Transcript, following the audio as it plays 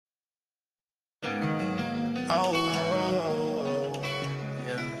Oh,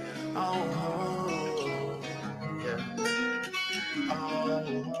 yeah. Oh, yeah. Oh,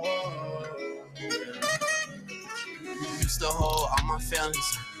 yeah. Used to hold all my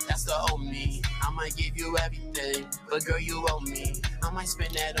feelings. That's the old me. I might give you everything, but girl, you owe me. I might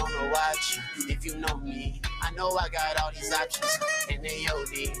spend that on a watch if you know me. I know I got all these options, and they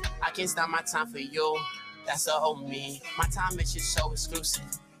OD. I can't stop my time for you. That's the old me. My time is just so exclusive.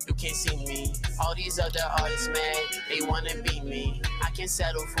 You can't see me. All these other artists, man, they wanna be me. I can't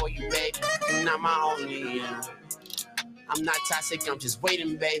settle for you, baby. You're not my only. Yeah. I'm not toxic, I'm just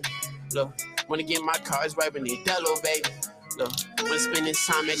waiting, baby. Look, wanna get my cars right when they Dello, baby. Look, wanna spend this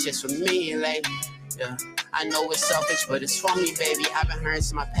time, it's just for me, lady. Yeah, I know it's selfish, but it's for me, baby. I've been hurt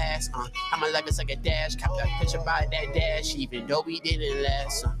since my past. How my life is like a dash. Cop that picture by that dash, even though we didn't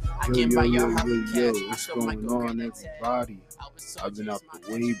last. I can't buy your heart with cash. What's going on, everybody? I've been out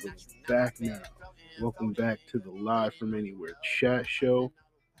the way, but I'm back now. Welcome back to the Live from Anywhere chat show.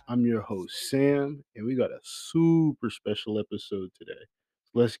 I'm your host, Sam, and we got a super special episode today.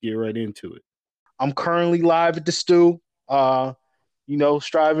 Let's get right into it. I'm currently live at the stew,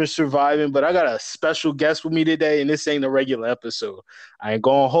 striving, surviving, but I got a special guest with me today, and this ain't a regular episode. I ain't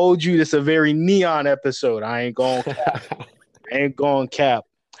gonna hold you. This is a very neon episode. I ain't gonna cap.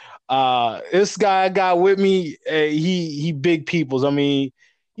 This guy I got with me, he big peoples. I mean,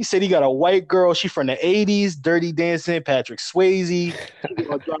 he said he got a white girl. She from the 80s, Dirty Dancing, Patrick Swayze. She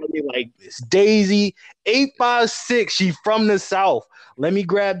gonna drive me like this. Daisy, 856. She from the South. Let me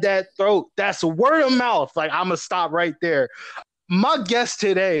grab that throat. That's a word of mouth. Like, I'm gonna stop right there. My guest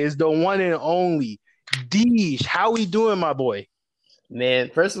today is the one and only Deej. How we doing, my boy? Man,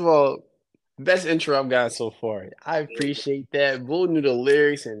 first of all, best intro I've gotten so far. I appreciate that. Bull knew the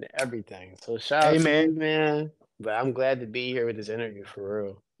lyrics and everything. So shout out to you, man. But I'm glad to be here with this interview for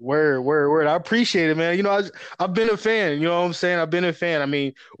real. Word. I appreciate it, man. I've been a fan. You know what I'm saying? I've been a fan. I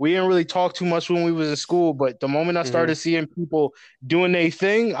mean, we didn't really talk too much when we was in school, but the moment I started seeing people doing their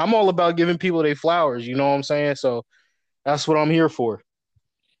thing, I'm all about giving people their flowers. You know what I'm saying? So that's what I'm here for.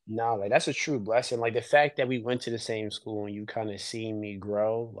 No, like that's a true blessing. Like the fact that we went to the same school and you kind of seen me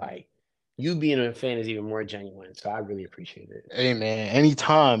grow, like you being a fan is even more genuine. So I really appreciate it. Hey, man,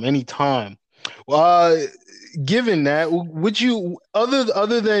 anytime. Given that, would you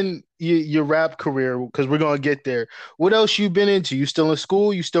other than your rap career, because we're gonna get there, what else you been into? You still in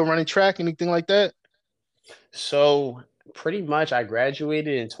school? You still running track? Anything like that? So pretty much I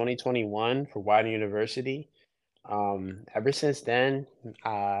graduated in 2021 for Widen University. Ever since then,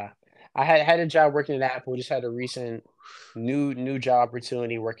 I had a job working at Apple, just had a recent new job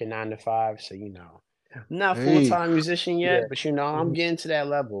opportunity working 9 to 5. So, I'm not a full-time musician yet, but I'm getting to that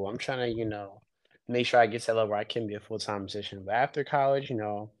level. I'm trying to, make sure I get to that level where I can be a full-time musician. But after college,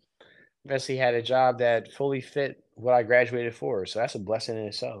 eventually had a job that fully fit what I graduated for. So that's a blessing in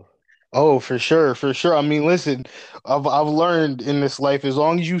itself. Oh, for sure. I mean, listen, I've learned in this life, as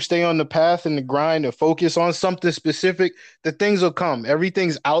long as you stay on the path and the grind and focus on something specific, the things will come.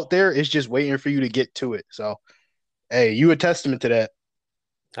 Everything's out there. It's just waiting for you to get to it. So, hey, you a testament to that.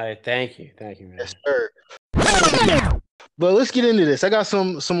 All right, thank you, man. Yes, sir. But let's get into this. I got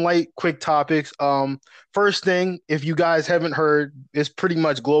some light, quick topics. First thing, if you guys haven't heard, it's pretty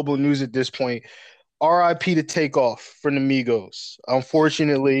much global news at this point. RIP to Takeoff from the Migos.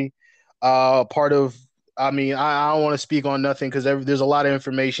 Unfortunately, part of, I mean, I don't want to speak on nothing because there's a lot of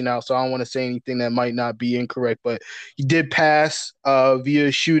information out, so I don't want to say anything that might not be incorrect, but he did pass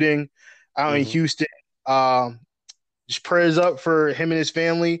via shooting out in Houston. Just prayers up for him and his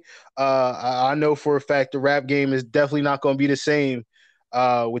family. I know for a fact the rap game is definitely not going to be the same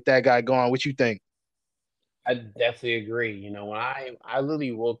with that guy gone. What you think? I definitely agree. When I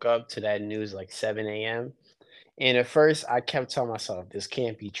literally woke up to that news like 7 a.m. And at first I kept telling myself, this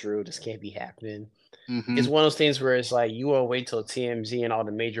can't be true. This can't be happening. It's one of those things where it's like you will wait till TMZ and all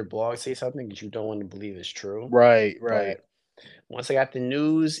the major blogs say something because you don't want to believe it's true. Right. But once I got the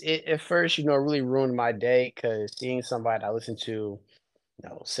news, at first, it really ruined my day because seeing somebody I listened to,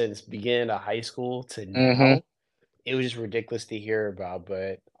 since beginning of high school to now, it was just ridiculous to hear about.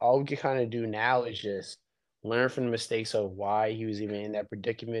 But all we can kind of do now is just learn from the mistakes of why he was even in that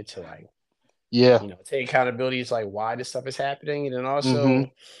predicament to take accountability. It's like why this stuff is happening, and then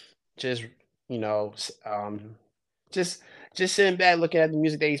also just just sitting back looking at the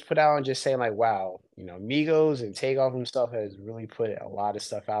music that he's put out and just saying like, wow, Migos and Takeoff himself has really put a lot of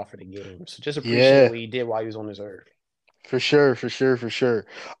stuff out for the game. So just appreciate what he did while he was on this earth. For sure.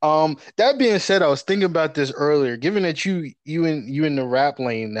 That being said, I was thinking about this earlier. Given that you in the rap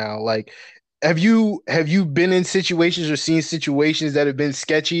lane now, like, have you been in situations or seen situations that have been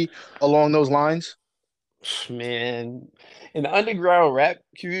sketchy along those lines? Man, in the underground rap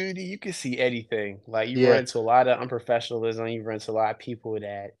community, you can see anything. Like you run Yeah. into a lot of unprofessionalism. You run into a lot of people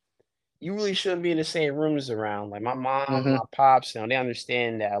that you really shouldn't be in the same rooms around. Like my mom, Hmm. my pops, they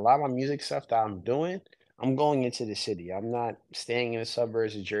understand that a lot of my music stuff that I'm doing, I'm going into the city. I'm not staying in the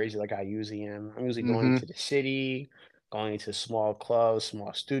suburbs of Jersey like I usually am. I'm usually going Hmm. into the city, going into small clubs,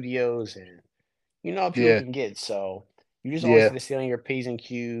 small studios, and you know how people Yeah. can get. So you just always Yeah. have to stay on your P's and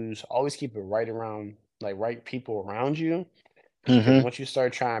Q's. Always keep it right around, like right people around you. Because Hmm. once you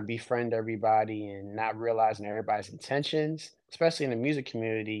start trying to befriend everybody and not realizing everybody's intentions, especially in the music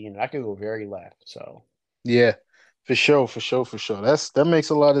community, that could go very left. So, Yeah. For sure. For sure. For sure. That makes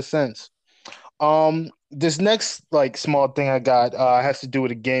a lot of sense. This next like small thing I got has to do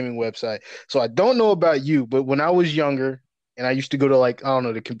with a gaming website. So I don't know about you, but when I was younger and I used to go to like I don't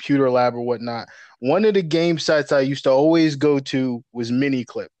know the computer lab or whatnot, one of the game sites I used to always go to was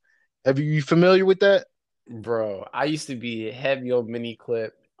Miniclip. Have you familiar with that? bro, I used to be heavy on mini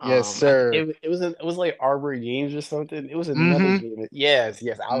clip. Yes, I, sir. it was like Arbor Games or something. It was another Mm-hmm. game. Yes,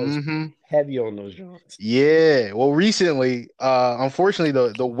 yes, I was Mm-hmm. heavy on those joints. Yeah. Well, recently, unfortunately,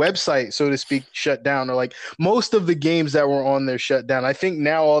 the website, so to speak, shut down. Or like most of the games that were on there shut down. I think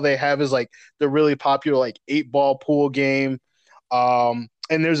now all they have is like the really popular like 8 ball pool game.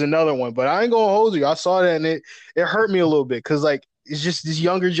 And there's another one, but I ain't gonna hold you. I saw that and it hurt me a little bit because like it's just this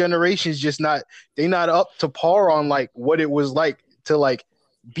younger generation is just not they not up to par on like what it was like to like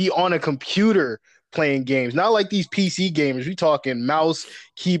be on a computer playing games. Not like these PC gamers. We talking mouse,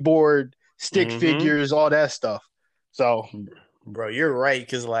 keyboard, stick Mm-hmm. figures, all that stuff. So, Bro, you're right,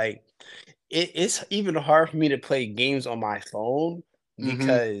 because like it's even hard for me to play games on my phone hmm,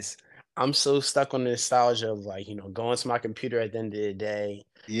 because I'm so stuck on the nostalgia of like, going to my computer at the end of the day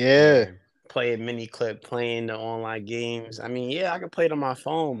yeah, and playing mini clip, playing the online games. I mean, yeah, I can play it on my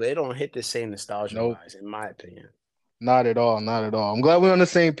phone, but it don't hit the same nostalgia nope, wise, in my opinion. not at all, not at all. I'm glad we're on the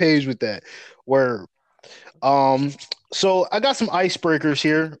same page with that. Where Um, so I got some icebreakers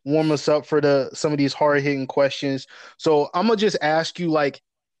here, warm us up for the some of these hard hitting questions. So I'm gonna just ask you like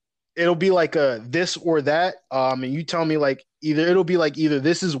it'll be like a this or that. And you tell me like either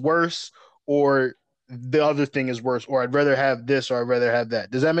this is worse or the other thing is worse, or I'd rather have this or I'd rather have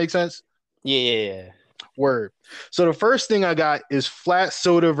that. Does that make sense? Yeah, yeah, Word. So the first thing I got is flat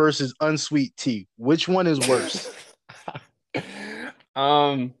soda versus unsweet tea. Which one is worse? yeah.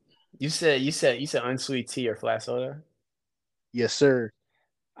 um, you said unsweet tea or flat soda? Yes, sir.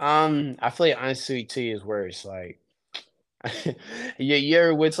 I feel like unsweet tea is worse. Like, you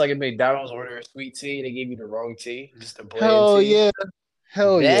ever went to like a McDonald's order a sweet tea, they gave you the wrong tea, just a bland Hell tea. yeah.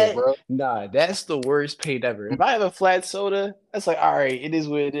 Hell yeah, That bro. nah, that's the worst pain ever. If I have a flat soda, that's like, all right, it is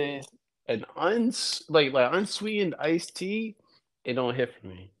what it is. An like unsweetened iced tea, it don't hit for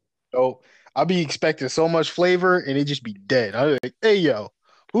me. So I'll be expecting so much flavor and it just be dead. I'm like, hey yo,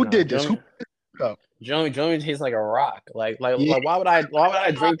 who Nah, did this? Who Joey, picked it up? Joey tastes like a rock. Yeah, Why would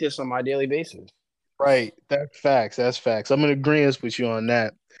I drink this on my daily basis? right. That's facts. That's facts. I'm in agreement with you on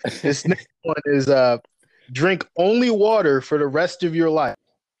that. This next one is drink only water for the rest of your life.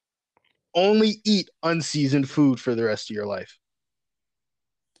 Only eat unseasoned food for the rest of your life.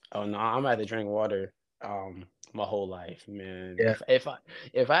 Oh no, I'm gonna have to drink water my whole life, man. Yeah.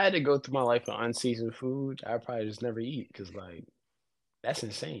 If I had to go through my life with unseasoned food, I'd probably just never eat because like that's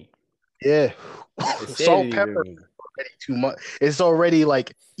insane. Yeah. That's Salt, insanity to pepper me. already too much. It's already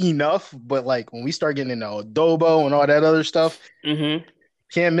like enough, but like when we start getting into adobo and all that other stuff, Hmm.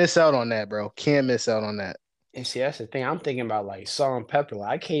 can't miss out on that, bro. Can't miss out on that. And see, that's the thing. I'm thinking about like salt and pepper. Like,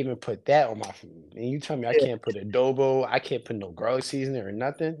 I can't even put that on my food. And you tell me I Yeah, can't put adobo, I can't put no garlic seasoning or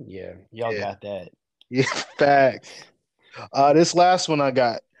nothing. Yeah, y'all yeah, got that. yeah. Facts. This last one I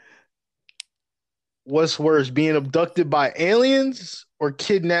got. What's worse, being abducted by aliens or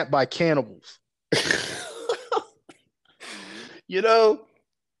kidnapped by cannibals? You know,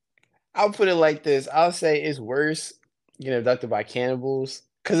 I'll put it like this. I'll say it's worse getting abducted by cannibals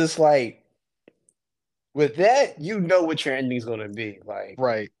because it's like with that, you know what your ending's gonna be. Right.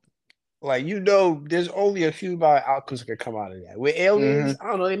 There's only a few bad outcomes that could come out of that. With Hmm. aliens, I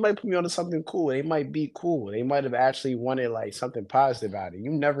don't know, they might put me onto something cool. They might be cool. They might have actually wanted like something positive out of it.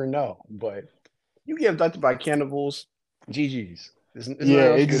 You never know. But you get abducted by cannibals, GG's. There's Yeah, nothing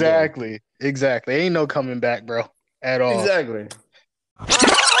else you could do. exactly. Exactly. Ain't no coming back, bro, at all. Exactly.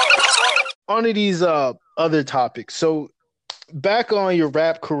 On to these other topics. So back on your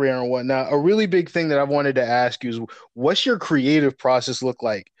rap career and whatnot, a really big thing that I wanted to ask you is what's your creative process look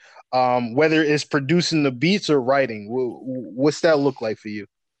like? Whether it's producing the beats or writing, what's that look like for you?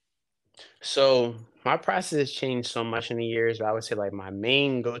 So my process has changed so much in the years, but I would say like my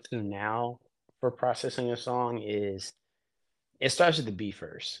main go-to now. for processing a song is it starts with the beat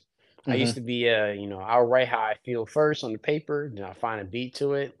first. I Mm-hmm. used to be I'll write how I feel first on the paper, then I'll find a beat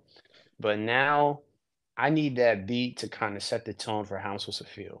to it. But now I need that beat to kind of set the tone for how I'm supposed to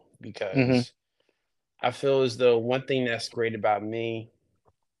feel Mm-hmm. because I feel as though one thing that's great about me,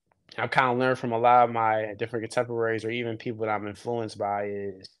 I've kind of learned from a lot of my different contemporaries or even people that I'm influenced by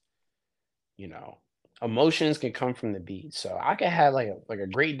is, you know, emotions can come from the beat. So I can have like a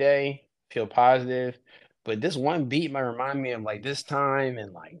great day, feel positive, but this one beat might remind me of like this time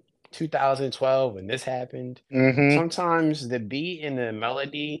in like 2012 when this happened. Mm-hmm. Sometimes the beat and the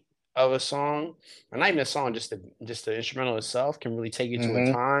melody of a song, or not even a song, just the instrumental itself can really take you to a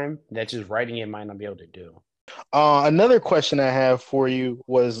Mm-hmm. time that just writing it might not be able to do. Another question I have for you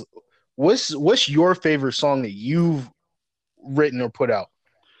was, what's your favorite song that you've written or put out?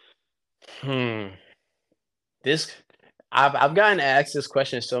 Hmm. This I've gotten asked this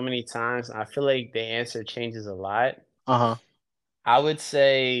question so many times. I feel like the answer changes a lot. Uh-huh. I would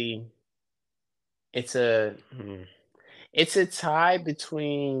say it's a hmm, it's a tie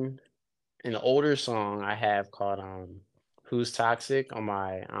between an older song I have called Who's Toxic on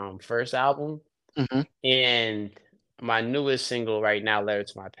my first album Mm-hmm. and my newest single right now, Letter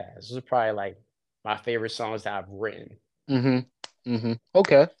to My Past. This is probably like my favorite songs that I've written. Mm-hmm. Mm-hmm.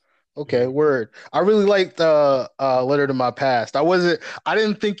 Okay. Okay, Mhm. word. I really liked Letter to My Past. I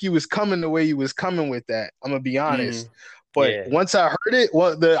didn't think you was coming the way you was coming with that. I'm gonna be honest. Mm, But yeah. once I heard it,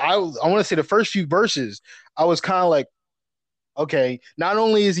 I want to say the first few verses, I was kind of like, okay, not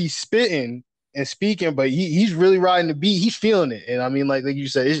only is he spitting and speaking, but he's really riding the beat. He's feeling it. And I mean, like you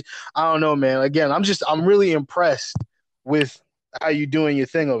said, I don't know, man. Again, I'm really impressed with how you doing your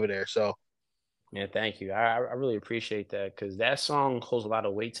thing over there. So Yeah, thank you. I really appreciate that because that song holds a lot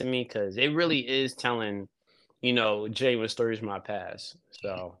of weight to me because it really is telling, genuine stories from my past.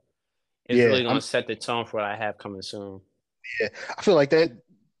 So it's yeah, really gonna set the tone for what I have coming soon. yeah, I feel like that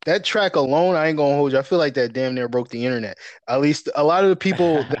track alone, I ain't gonna hold you. I feel like that damn near broke the internet. At least a lot of the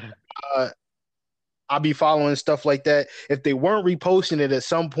people that uh, I be following stuff like that, if they weren't reposting it at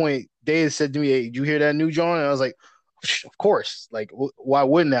some point, they had said to me, "Hey, did you hear that new John?" And I was like, "Of course." Like, why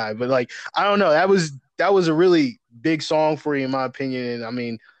wouldn't I? But like, I don't know. That was a really big song for you, in my opinion. And I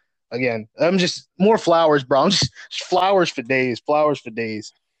mean, again, I'm just more flowers, bro. I'm just flowers for days. Flowers for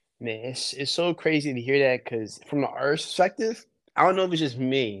days. Man, it's so crazy to hear that because from the artist perspective, I don't know if it's just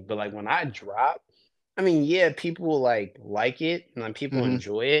me, but like when I drop, I mean, yeah, people will like it and like people Hmm.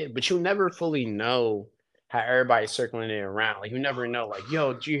 enjoy it, but you never fully know how everybody's circling it around. Like you never know, like,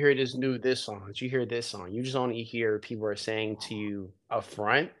 yo, did you hear this song? Did you hear this song? You just only hear people are saying to you up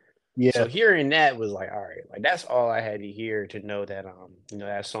front. So Yeah, hearing that was like, all right, like that's all I had to hear to know that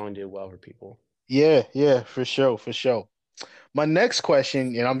that song did well for people. yeah, yeah, for sure, for sure. My next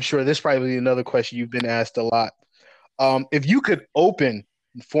question, and I'm sure this probably another question you've been asked a lot. If you could open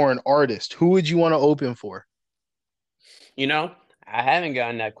for an artist, who would you want to open for? You know, I haven't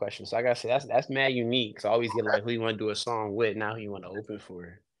gotten that question, so I gotta say that's mad unique. 'Cause I always get like, who you want to do a song with? Now who you want to open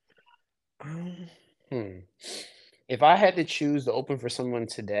for? Um, hmm. If I had to choose to open for someone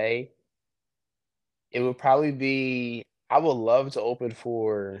today, it would probably be. I would love to open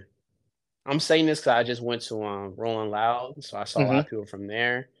for. I'm saying this because I just went to Rolling Loud, so I saw a lot Hmm. of people from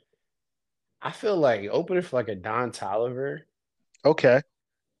there. I feel like opening for like a Don Tolliver Okay.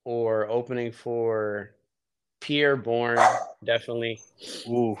 or opening for Pierre Bourne, definitely.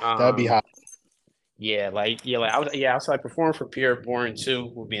 Ooh, that'd be Um, hot. I was like performing for Pierre Bourne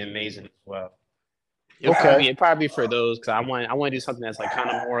too would be amazing as well. Okay. It'd probably be for those because I want to do something that's like kind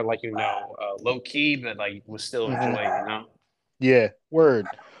of more like low key, but like will still Hmm. enjoy it. Yeah. Word.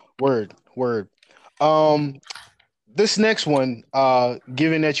 Word. Word. Um, this next one,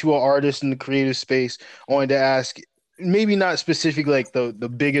 given that you are artist in the creative space, I wanted to ask, maybe not specific like the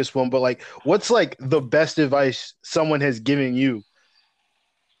biggest one, but like what's like the best advice someone has given you?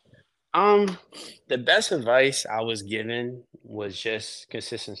 Um, the best advice I was given was just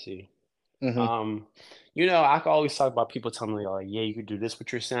consistency. Hmm. Um, I can always talk about people telling me like, yeah, you could do this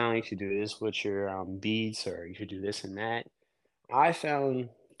with your sound, you should do this with your beats, or you should do this and that. I found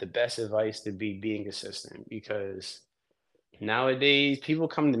the best advice to be being consistent because nowadays people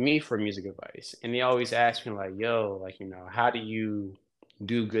come to me for music advice and they always ask me like, yo, like, how do you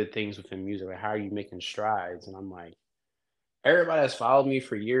do good things within music? Like, how are you making strides? And I'm like, everybody that's followed me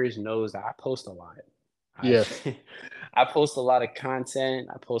for years knows that I post a lot. I Yeah. I post a lot of content.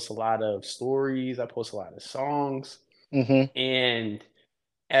 I post a lot of stories. I post a lot of songs. Hmm. And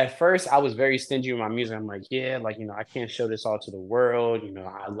at first, I was very stingy with my music. I'm like, yeah, like I can't show this all to the world.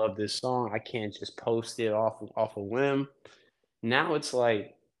 I love this song. I can't just post it off a whim. Now it's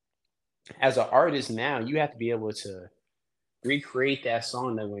like as an artist now, you have to be able to recreate that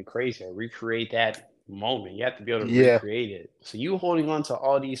song that went crazy, or recreate that moment. You have to be able to Yeah. recreate it. So you holding on to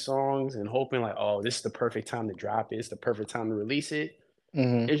all these songs and hoping like, oh, this is the perfect time to drop it. It's the perfect time to release it.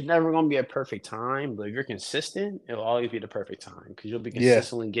 Hmm. It's never gonna be a perfect time, but if you're consistent, it'll always be the perfect time because you'll be Yeah.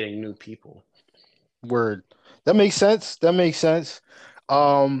 consistently getting new people. Word. That makes sense. That makes sense.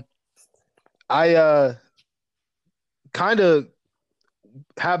 Um, I kind of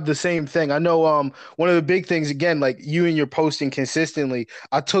have the same thing. I know one of the big things again, like you and your posting consistently,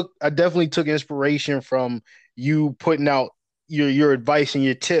 I definitely took inspiration from you putting out your advice and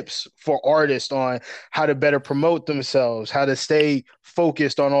your tips for artists on how to better promote themselves, how to stay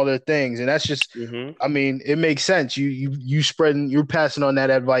focused on all their things. And that's just Hmm. I mean, it makes sense. You're passing on that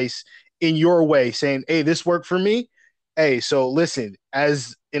advice in your way, saying, "Hey, this worked for me. Hey, so listen,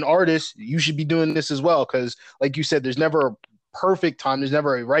 as an artist, you should be doing this as well because like you said, there's never a perfect time. There's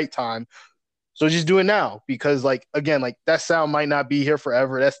never a right time. So just do it now because, like, again, like that sound might not be here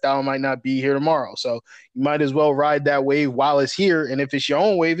forever. That style might not be here tomorrow. So you might as well ride that wave while it's here. And if it's your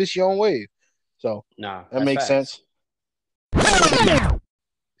own wave, it's your own wave. So Nah, that that's makes facts. sense.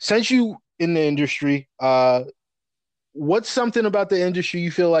 Since you in the industry, what's something about the industry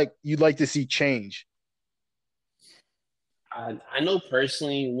you feel like you'd like to see change? I know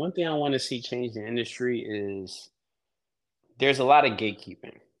personally, one thing I want to see change in the industry is there's a lot of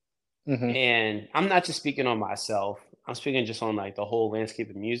gatekeeping. Hmm. And I'm not just speaking on myself. I'm speaking just on like the whole landscape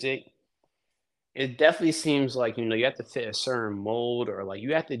of music. It definitely seems like, you have to fit a certain mold, or like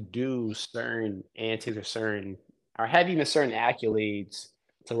you have to do certain antics or or have even certain accolades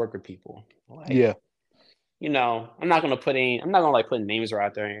to work with people. Like, Yeah. I'm not gonna like put names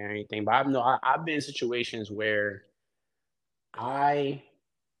out there or anything, but I've been in situations where I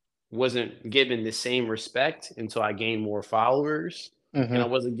wasn't given the same respect until I gained more followers, and Hmm. I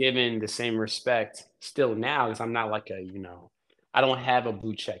wasn't given the same respect still now because I'm not like I don't have a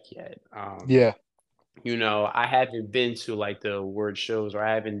blue check yet. Yeah. I haven't been to like the award shows, or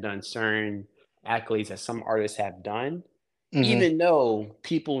I haven't done certain accolades that some artists have done, Hmm. even though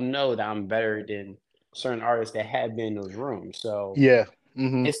people know that I'm better than certain artists that have been in those rooms. So Yeah.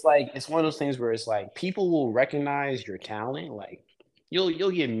 Hmm. it's like it's one of those things where it's like people will recognize your talent. Like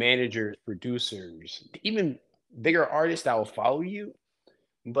you'll get managers, producers, even bigger artists that will follow you,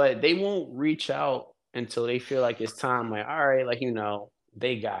 but they won't reach out until they feel like it's time. Like, all right, like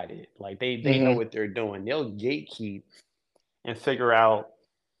they got it. Like they know Hmm. what they're doing. They'll gatekeep and figure out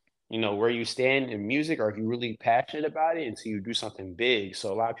where you stand in music, or if you're really passionate about it, until you do something big.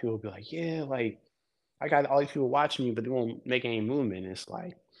 So a lot of people will be like, yeah, like I got all these people watching me, but they won't make any movement. It's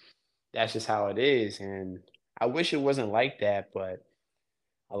like that's just how it is. And I wish it wasn't like that, but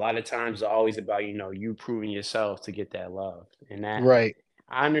a lot of times it's always about, you proving yourself to get that love. And that Right.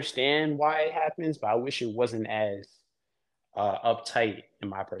 I understand why it happens, but I wish it wasn't as uptight, in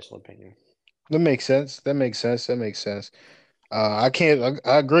my personal opinion. That makes sense. That makes sense. That makes sense. I can't.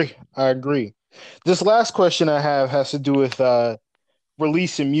 I agree. I agree. This last question I have has to do with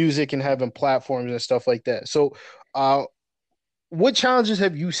releasing music and having platforms and stuff like that. So, uh, what challenges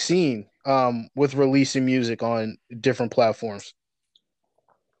have you seen with releasing music on different platforms?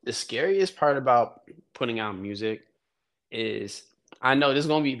 The scariest part about putting out music is, I know this is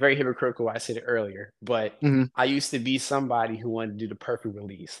going to be very hypocritical. I said it earlier, but Hmm. I used to be somebody who wanted to do the perfect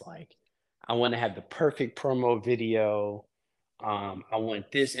release. Like, I want to have the perfect promo video. I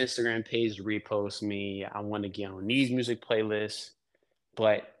want this Instagram page to repost me. I want to get on these music playlists,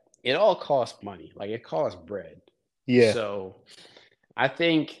 but it all costs money. Like, it costs bread. Yeah. So I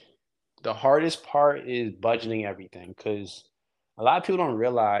think the hardest part is budgeting everything, because a lot of people don't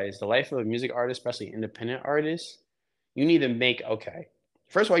realize the life of a music artist, especially independent artists. You need to make, okay.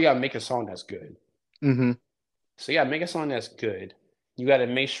 First of all, you gotta make a song that's good. Hmm. So you gotta make a song that's good. You gotta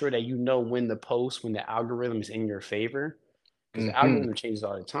make sure that you know when to post, when the algorithm is in your favor, because the Hmm. algorithm changes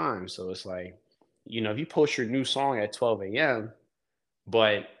all the time. So it's like, if you post your new song at 12 a.m.,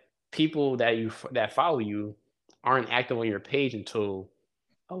 but people that follow you aren't active on your page until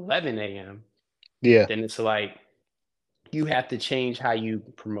 11 a.m., Yeah. then it's like you have to change how you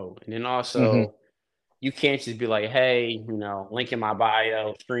promote. And then Hmm. also, you can't just be like, hey, link in my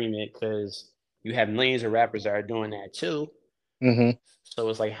bio, stream it, because you have millions of rappers that are doing that too. Hmm. So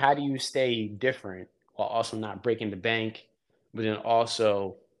it's like, how do you stay different while also not breaking the bank, but then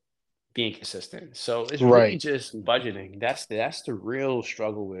also being consistent? So it's really Right. just budgeting. That's the real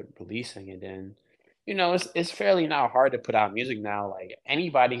struggle with releasing. And then, it's fairly not hard to put out music now. Like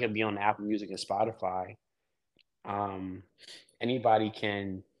anybody can be on Apple Music and Spotify. Um, Anybody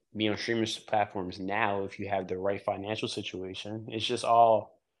can be on streaming platforms now if you have the right financial situation. It's just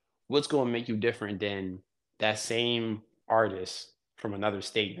all what's going to make you different than that same artist from another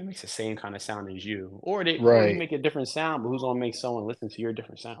state that makes the same kind of sound as you, or you Right. make a different sound, but who's going to make someone listen to your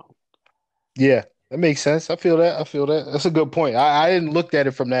different sound? Yeah, that makes sense. I feel that. I feel that. That's a good point. I didn't look at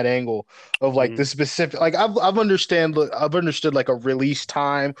it from that angle of like the Hmm. specific. Like I've understood like a release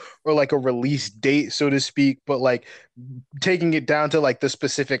time or like a release date, so to speak. But like taking it down to like the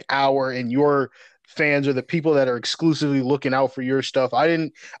specific hour and your fans or the people that are exclusively looking out for your stuff. I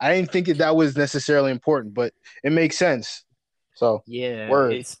didn't think that was necessarily important, but it makes sense. So Yeah,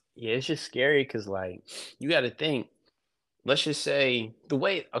 word. it's just scary because like you got to think. Let's just say the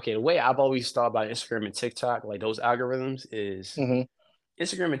way I've always thought about Instagram and TikTok, like those algorithms, is Hmm.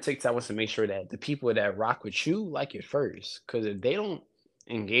 Instagram and TikTok wants to make sure that the people that rock with you like it first. Because if they don't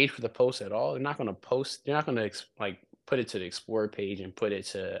engage with the post at all, they're not going to post. They're not going to like put it to the explore page and put it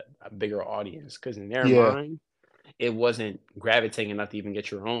to a bigger audience. Because in their Yeah. mind, it wasn't gravitating enough to even get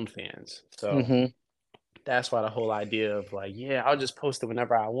your own fans. So Hmm. that's why the whole idea of like, yeah, I'll just post it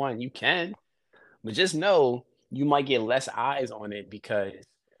whenever I want. You can, but just know you might get less eyes on it because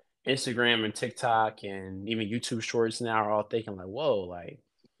Instagram and TikTok and even YouTube Shorts now are all thinking like, whoa, like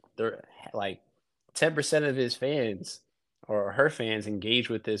they're like 10% of his fans or her fans engage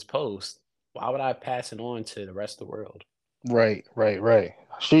with this post. Why would I pass it on to the rest of the world? Right. Right. Right.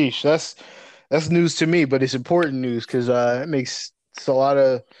 Sheesh. That's news to me, but it's important news because it makes it's a lot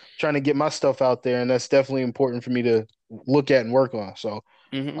of trying to get my stuff out there, and that's definitely important for me to look at and work on. So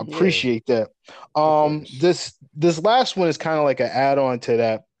I Yeah, appreciate that. of course. This last one is kind of like an add-on to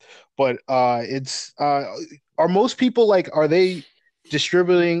that, but it's are most people like are they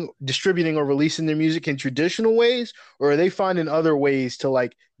distributing or releasing their music in traditional ways, or are they finding other ways to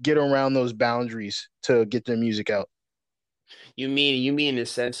like get around those boundaries to get their music out? You mean in the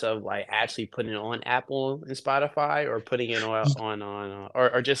sense of like actually putting it on Apple and Spotify, or putting it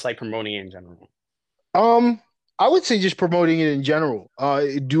or just like promoting it in general? Um, I would say just promoting it in general.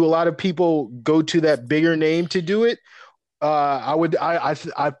 Do a lot of people go to that bigger name to do it?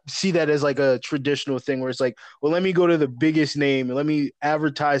 I see that as like a traditional thing where it's like, well, let me go to the biggest name and let me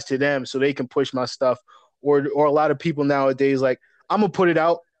advertise to them so they can push my stuff. Or a lot of people nowadays like, I'm gonna put it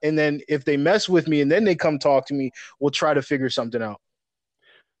out, and then if they mess with me and then they come talk to me, we'll try to figure something out.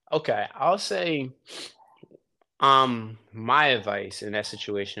 Okay, I'll say my advice in that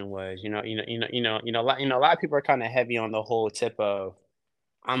situation was, a lot of people are kind of heavy on the whole tip of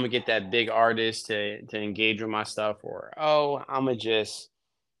I'm gonna get that big artist to engage with my stuff, or oh, I'm gonna just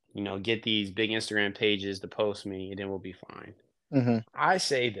get these big Instagram pages to post me, and then we'll be fine. Hmm. I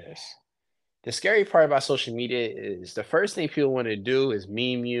say this: the scary part about social media is the first thing people want to do is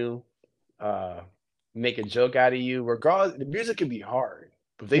meme you, uh, make a joke out of you. Regardless, the music can be hard,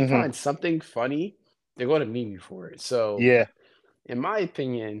 but if they Hmm. find something funny, they're going to meme you for it. So Yeah. in my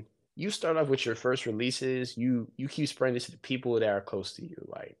opinion, you start off with your first releases. You keep spreading this to the people that are close to you.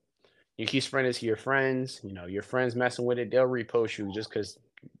 Like you keep spreading this to your friends. Your friends messing with it, they'll repost you just because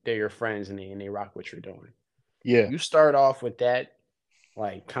they're your friends and they rock what you're doing. Yeah. You start off with that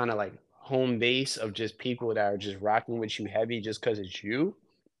like kind of like home base of just people that are just rocking with you heavy just because it's you.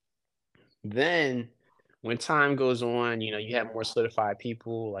 Then when time goes on, you have more solidified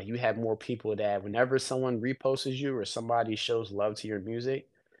people. Like you have more people that whenever someone reposts you or somebody shows love to your music,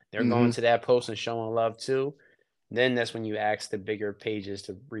 they're going Hmm. to that post and showing love too. Then that's when you ask the bigger pages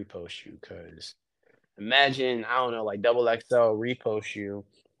to repost you. Cause imagine, I don't know, like double XL repost you,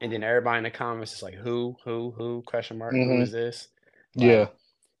 and then everybody in the comments is like, who, question mark, who Hmm. is this? Yeah. Like,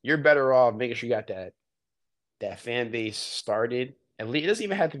 you're better off making sure you got that fan base started. At least it doesn't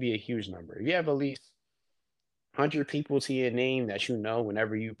even have to be a huge number. If you have at least 100 people to your name that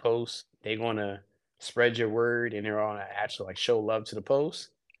whenever you post, they're gonna spread your word and they're gonna actually like show love to the post.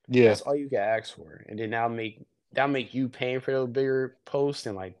 Yeah. That's all you can ask for, and then that'll make you paying for those bigger posts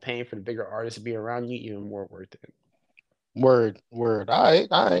and like paying for the bigger artists to be around you even more worth it. Word. Word. All right.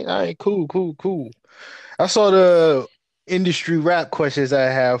 All right. All right. Cool. Cool. Cool. I saw the industry rap questions I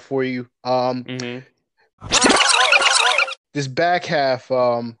have for you. Hmm. This back half,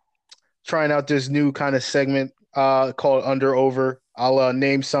 trying out this new kind of segment called Under Over. I'll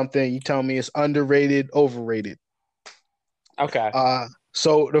name something. You tell me it's underrated, overrated. Okay.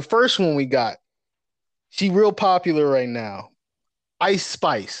 So the first one we got, she real popular right now. Ice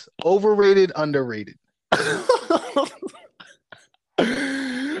Spice, overrated, underrated.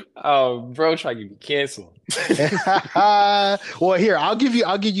 Oh, bro, try to get me canceled. Well, here I'll give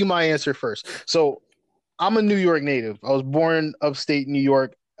you my answer first. So I'm a New York native. I was born upstate New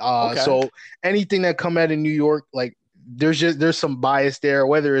York. Okay. So anything that come out of New York, like there's some bias there,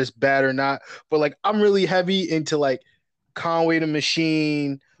 whether it's bad or not. But like I'm really heavy into like Conway the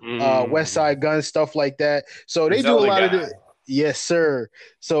Machine, West Mm. Side Gun, stuff like that. So they do a Zelda lot of guy. the yes, sir.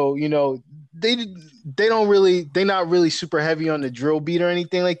 So they they're not really super heavy on the drill beat or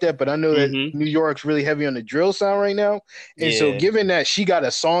anything like that. But I know that Mm-hmm. New York's really heavy on the drill sound right now. And so Yeah. given that she got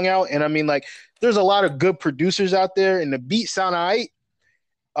a song out, and I mean like there's a lot of good producers out there, and the beat sound alright.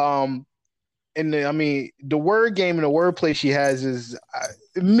 Um, I mean, the word game and the wordplay she has is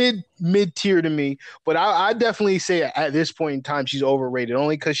mid tier to me. But I definitely say at this point in time she's overrated,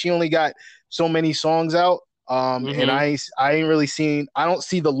 only because she only got so many songs out. And Mm-hmm. I ain't really seen. I don't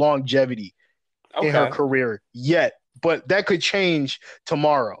see the longevity in her Okay. career yet, but that could change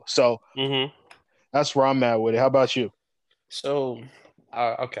tomorrow. So Mm-hmm. that's where I'm at with it. How about you? So,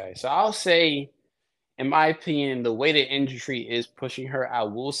 okay. So I'll say, in my opinion, the way the industry is pushing her, I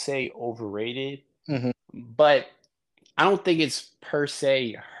will say overrated. Hmm. But I don't think it's per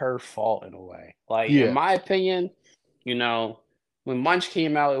se her fault in a way. Like in Yeah, my opinion, you know, when Munch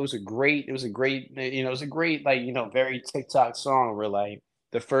came out, it was a great, like, very TikTok song where like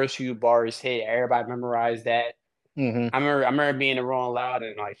the first few bars hit, everybody memorized that. hmm I remember being in Rolling Loud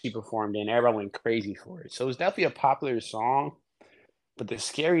and like she performed it and everybody went crazy for it. So it was definitely a popular song. But the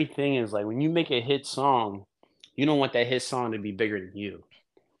scary thing is like when you make a hit song, you don't want that hit song to be bigger than you.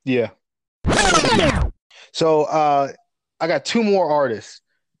 yeah. So I got two more artists.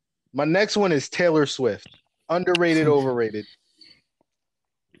 My next one is Taylor Swift. Underrated, overrated.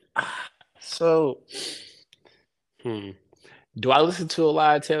 So, hmm. Do I listen to a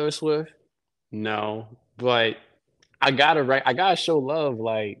lot of Taylor Swift? No, but I gotta show love.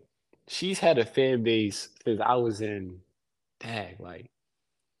 Like she's had a fan base since I was in like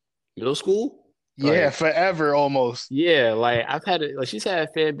middle school. Yeah, Like forever almost. yeah, like I've had it. Like she's had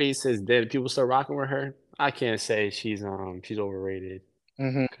a fan base since then. People start rocking with her. I can't say she's overrated.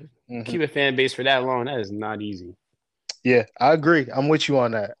 Hmm. Hmm. Keep a fan base for that long, that is not easy. Yeah, I agree. I'm with you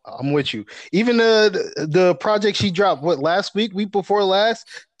on that. I'm with you. Even the project she dropped, what, last week before last,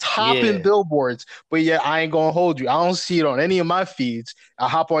 topping Yeah. billboards. But yeah, I ain't gonna hold you. I don't see it on any of my feeds. I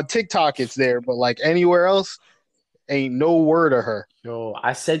hop on TikTok, it's there, but like anywhere else, ain't no word of her. Yo,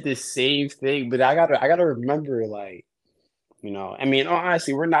 I said the same thing, but I gotta remember, like, I mean,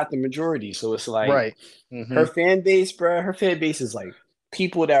 honestly, we're not the majority, so it's like Right. Hmm. her fan base, bro. Her fan base is like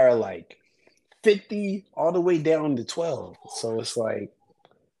people that are like 50 all the way down to 12. So it's like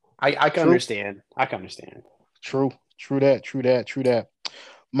I can True. understand. I can understand. True. True that. True that. True that.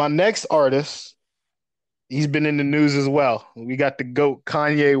 My next artist, he's been in the news as well. We got the GOAT,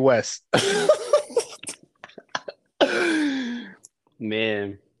 Kanye West.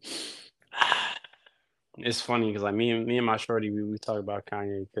 Man, it's funny because like me and my shorty we talk about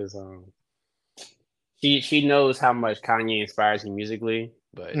Kanye because she knows how much Kanye inspires me musically,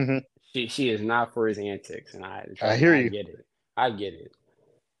 but Hmm. she is not for his antics, and I I trust me, hear I you. get it. I get it.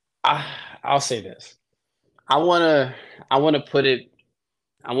 I I'll say this. I wanna I wanna put it.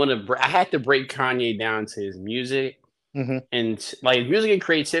 I had to break Kanye down to his music Hmm. and like music and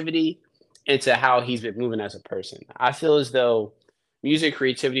creativity into how he's been moving as a person. I feel as though music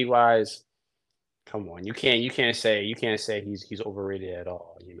creativity wise, come on, you can't say he's overrated at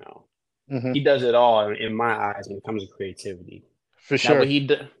all. Hmm. He does it all in my eyes when it comes to creativity. For Now what sure. he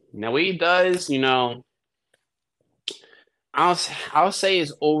does, I'll say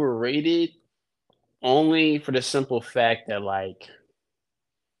is overrated only for the simple fact that like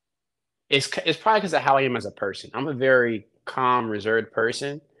it's probably because of how I am as a person. I'm a very calm, reserved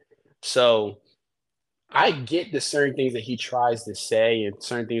person, so I get the certain things that he tries to say and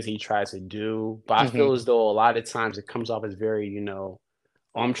certain things he tries to do, but I Hmm. feel as though a lot of times it comes off as very, oh,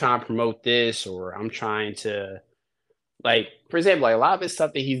 I'm trying to promote this or I'm trying to like, for example, like a lot of his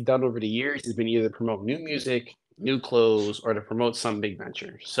stuff that he's done over the years has been either to promote new music, new clothes, or to promote some big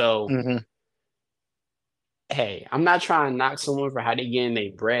venture. So, Hmm. hey, I'm not trying to knock someone for how they getting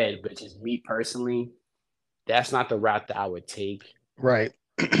their bread, but just me personally, that's not the route that I would take. Right.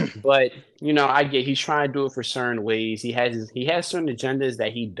 But I get he's trying to do it for certain ways. He has certain agendas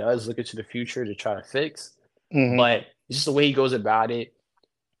that he does look into the future to try to fix, Hmm. but it's just the way he goes about it.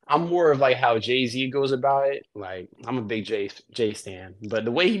 I'm more of like how Jay-Z goes about it. Like I'm a big Jay stan, but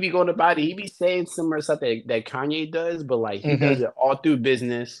the way he be going about it, he be saying similar stuff that Kanye does, but like he does Hmm. it all through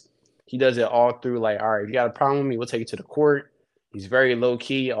business. He does it all through like, all right, if you got a problem with me, we'll take it to the court. He's very low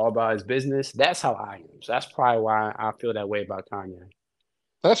key, all about his business. That's how I am. So that's probably why I feel that way about Kanye.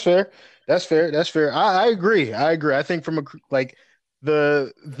 That's fair. That's fair. That's fair. I agree. I agree. I think from a like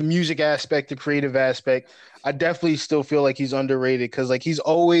the music aspect, the creative aspect, I definitely still feel like he's underrated because like he's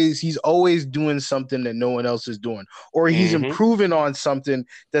always doing something that no one else is doing, or he's Hmm. improving on something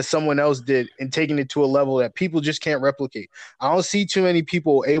that someone else did and taking it to a level that people just can't replicate. I don't see too many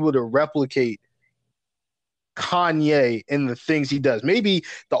people able to replicate Kanye in the things he does. Maybe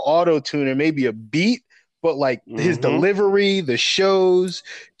the auto tuner, maybe a beat, but like his Hmm. delivery, the shows,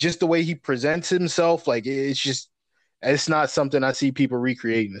 just the way he presents himself, like it's not something I see people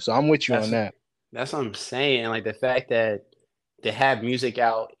recreating. So I'm with you on That's that. that's what I'm saying. Like the fact that to have music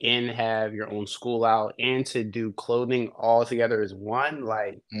out and have your own school out and to do clothing all together as one,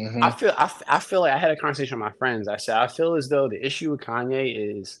 like Hmm. I feel like I had a conversation with my friends. I said I feel as though the issue with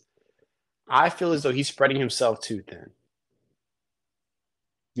Kanye is I feel as though he's spreading himself too thin.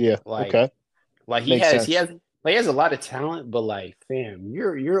 Yeah. Like Okay. like Makes he sense. has like he has a lot of talent, but like fam,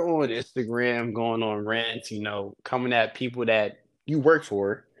 you're on Instagram going on rants, coming at people that you work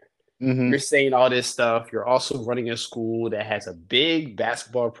for. Hmm. You're saying all this stuff. You're also running a school that has a big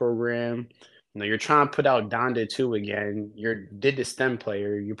basketball program. You're trying to put out Donda 2 again. You did the STEM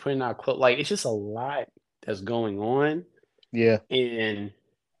player. You're putting out like it's just a lot that's going on, Yeah. and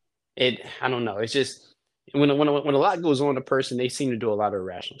I don't know. It's just when a lot goes on, a person they seem to do a lot of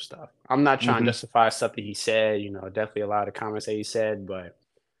irrational stuff. I'm not trying to Hmm. justify stuff that he said. Definitely a lot of comments that he said, but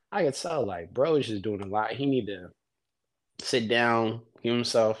I could tell like bro is just doing a lot. He need to sit down, give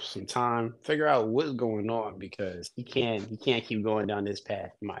himself some time, figure out what's going on because he can't keep going down this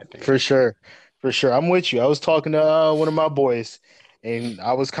path, in my For opinion. sure. For sure. I'm with you. I was talking to one of my boys, and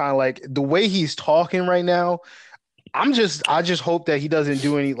I was kind of like the way he's talking right now. I just hope that he doesn't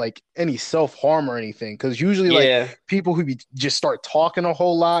do any self harm or anything because usually like Yeah. people who just start talking a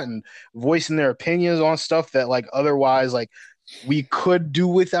whole lot and voicing their opinions on stuff that like otherwise like we could do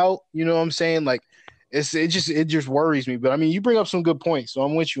without. You know what I'm saying? Like it just worries me. But I mean, you bring up some good points, so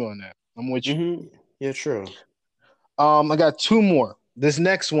I'm with you on that. I'm with you. Hmm. Yeah, true. I got two more. This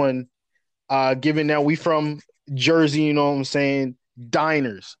next one, given that we from Jersey, you know what I'm saying?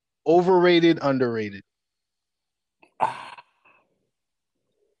 Diners, overrated, underrated. Ah,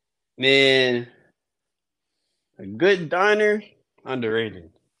 man, a good diner,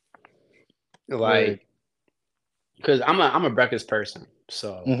 underrated. Word. Like, cause I'm a breakfast person,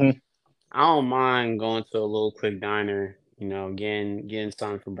 so Hmm. I don't mind going to a little quick diner, getting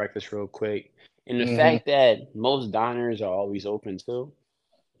something for breakfast real quick. And the Hmm. fact that most diners are always open too,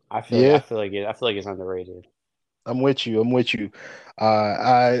 Yeah. I feel like it's underrated. I'm with you. I'm with you.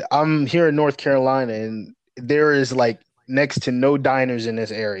 I'm here in North Carolina, and there is like next to no diners in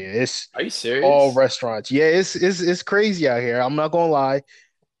this area. It's Are you all serious? restaurants. Yeah, it's crazy out here. I'm not gonna lie.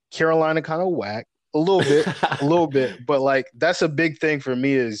 Carolina kind of whack a little bit, but like that's a big thing for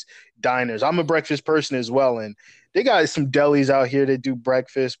me is diners. I'm a breakfast person as well, and they got some delis out here that do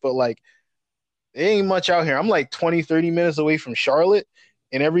breakfast, but like it ain't much out here. I'm like 20, 30 minutes away from Charlotte,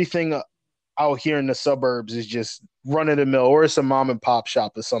 and everything out here in the suburbs is just run of the mill, or it's a mom and pop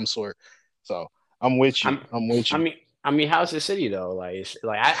shop of some sort. So I'm with you. I'm, I'm with I you. mean, how's the city though? Like,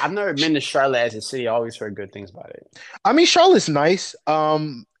 I've never been to Charlotte as a city. I always heard good things about it. I mean, Charlotte's nice.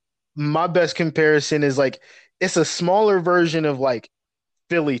 My best comparison is like it's a smaller version of like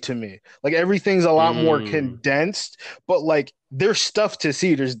Philly to me. Like everything's a lot more Mm, condensed, but like there's stuff to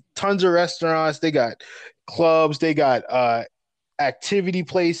see. There's tons of restaurants. They got clubs. They got activity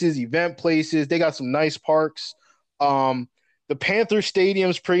places, event places. They got some nice parks. Um, the Panther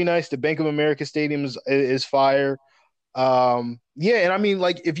Stadium's pretty nice. The Bank of America Stadium is fire. Yeah, and I mean,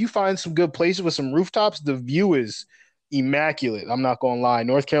 like, if you find some good places with some rooftops, the view is immaculate. I'm not gonna lie.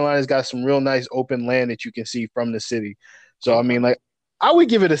 North Carolina's got some real nice open land that you can see from the city. So I mean, okay. like, I would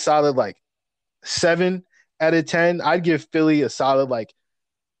give it a solid like 7 out of 10. I'd give Philly a solid like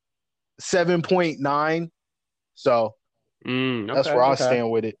 7.9. So that's Okay. where I Okay.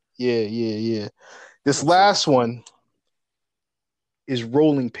 stand with it. Yeah, yeah, yeah. This Makes last sense. one is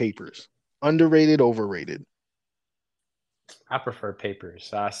rolling papers. Underrated, overrated. I prefer papers,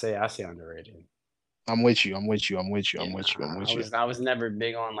 so I say underrated. I'm with you. I'm with you. I'm with you. I'm Yeah, with you. I'm nah, with you. I was never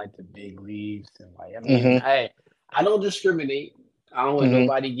big on like the big leagues and like I mean, Hmm. I don't discriminate. I don't want Hmm.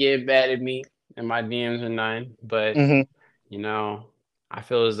 nobody get bad at me in my DMs or none, but Hmm. you know, I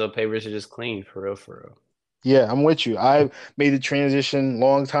feel as though papers are just clean for real, for real. Yeah, I'm with you. I made the transition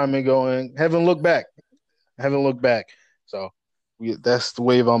long time ago and haven't looked back. Haven't looked back. So that's the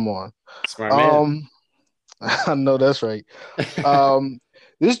wave I'm on. Smart man. Um, I know that's right. Um,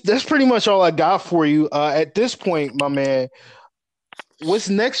 that's pretty much all I got for you. At this point, my man, what's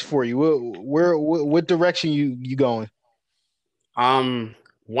next for you? What direction you going? Um,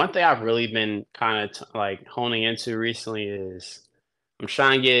 One thing I've really been kind of like honing into recently is I'm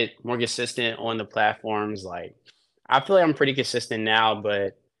trying to get more consistent on the platforms. Like, I feel like I'm pretty consistent now,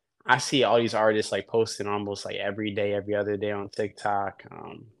 but I see all these artists like posting almost like every day, every other day on TikTok,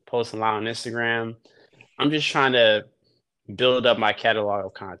 posting a lot on Instagram. I'm just trying to build up my catalog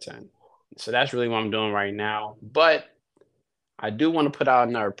of content. So that's really what I'm doing right now. But I do want to put out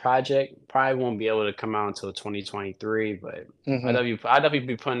another project. Probably won't be able to come out until 2023, but Hmm. I definitely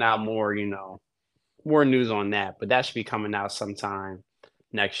be putting out more, more news on that. But that should be coming out sometime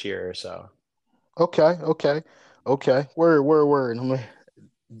next year or so. Okay, okay, okay. Word. I'm gonna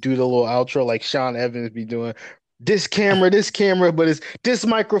do the little outro like Sean Evans be doing. This camera, but it's this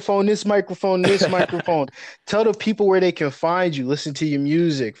microphone, this microphone. Tell the people where they can find you, listen to your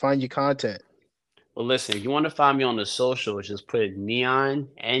music, find your content. Well, listen, if you want to find me on the socials, just put Neon,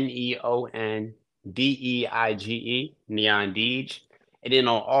 Neondeige, Neon Deej. And then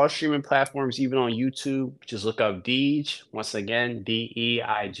on all streaming platforms, even on YouTube, just look up Deej. Once again,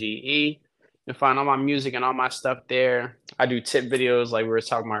 Deige. You'll find all my music and all my stuff there. I do tip videos like we were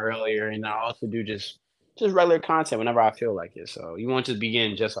talking about earlier, and I also do just regular content whenever I feel like it. So you want to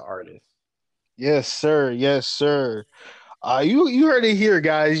begin just an artist. Yes, sir. Yes, sir. You heard it here,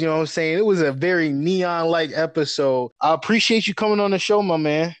 guys. You know what I'm saying? It was a very neon-like episode. I appreciate you coming on the show, my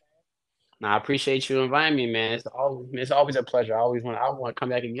man. Now I appreciate you inviting me, man. It's always a pleasure. I want to come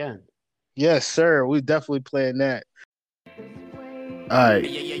back again. Yes, sir. We definitely playing that. All right.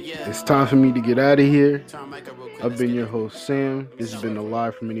 Yeah. It's time for me to get out of here. Turn mic up real quick. I've been your host, Sam. This has been the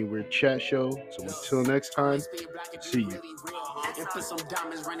Live from Anywhere chat show. So until next time, see you. And put some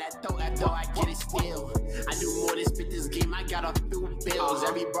diamonds run that throat after I get it still. I do more than spit this game, I got a few bills.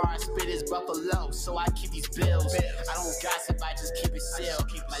 Every bar I spit is buffalo, so I keep these bills. I don't gossip, I just keep it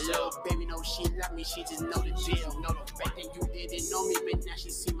sealed. My little baby know she love me, she just know the deal. Back then you didn't know me, but now she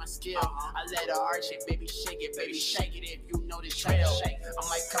see my skill. I let her arch it, baby shake it if you know the trail. I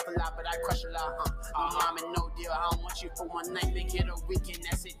might cuff a lot, but I crush a lot, No mom and no deal, I don't want you for one night, make it a weekend,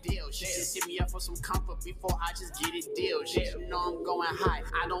 that's a deal. She just hit me up for some comfort before I just get it deal. You know I'm going high,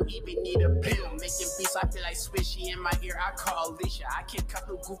 I don't even need a pill. Making beats, I feel like swishy in my ear, I call Alicia. I can't cut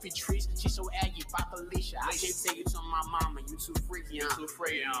no goofy trees, she so aggy, by Felicia. I can't say you to my mama, you too freaky,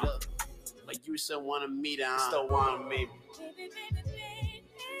 Look, but you still wanna meet her, Still wanna meet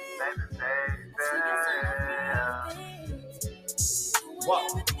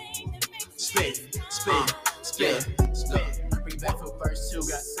What? Spin. Bring back for verse 2,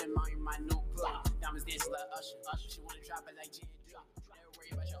 got send my notebook. Diamonds dance like Usher, she wanna drop it like J. Never worry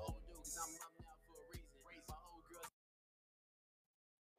about your old dude, cause I'm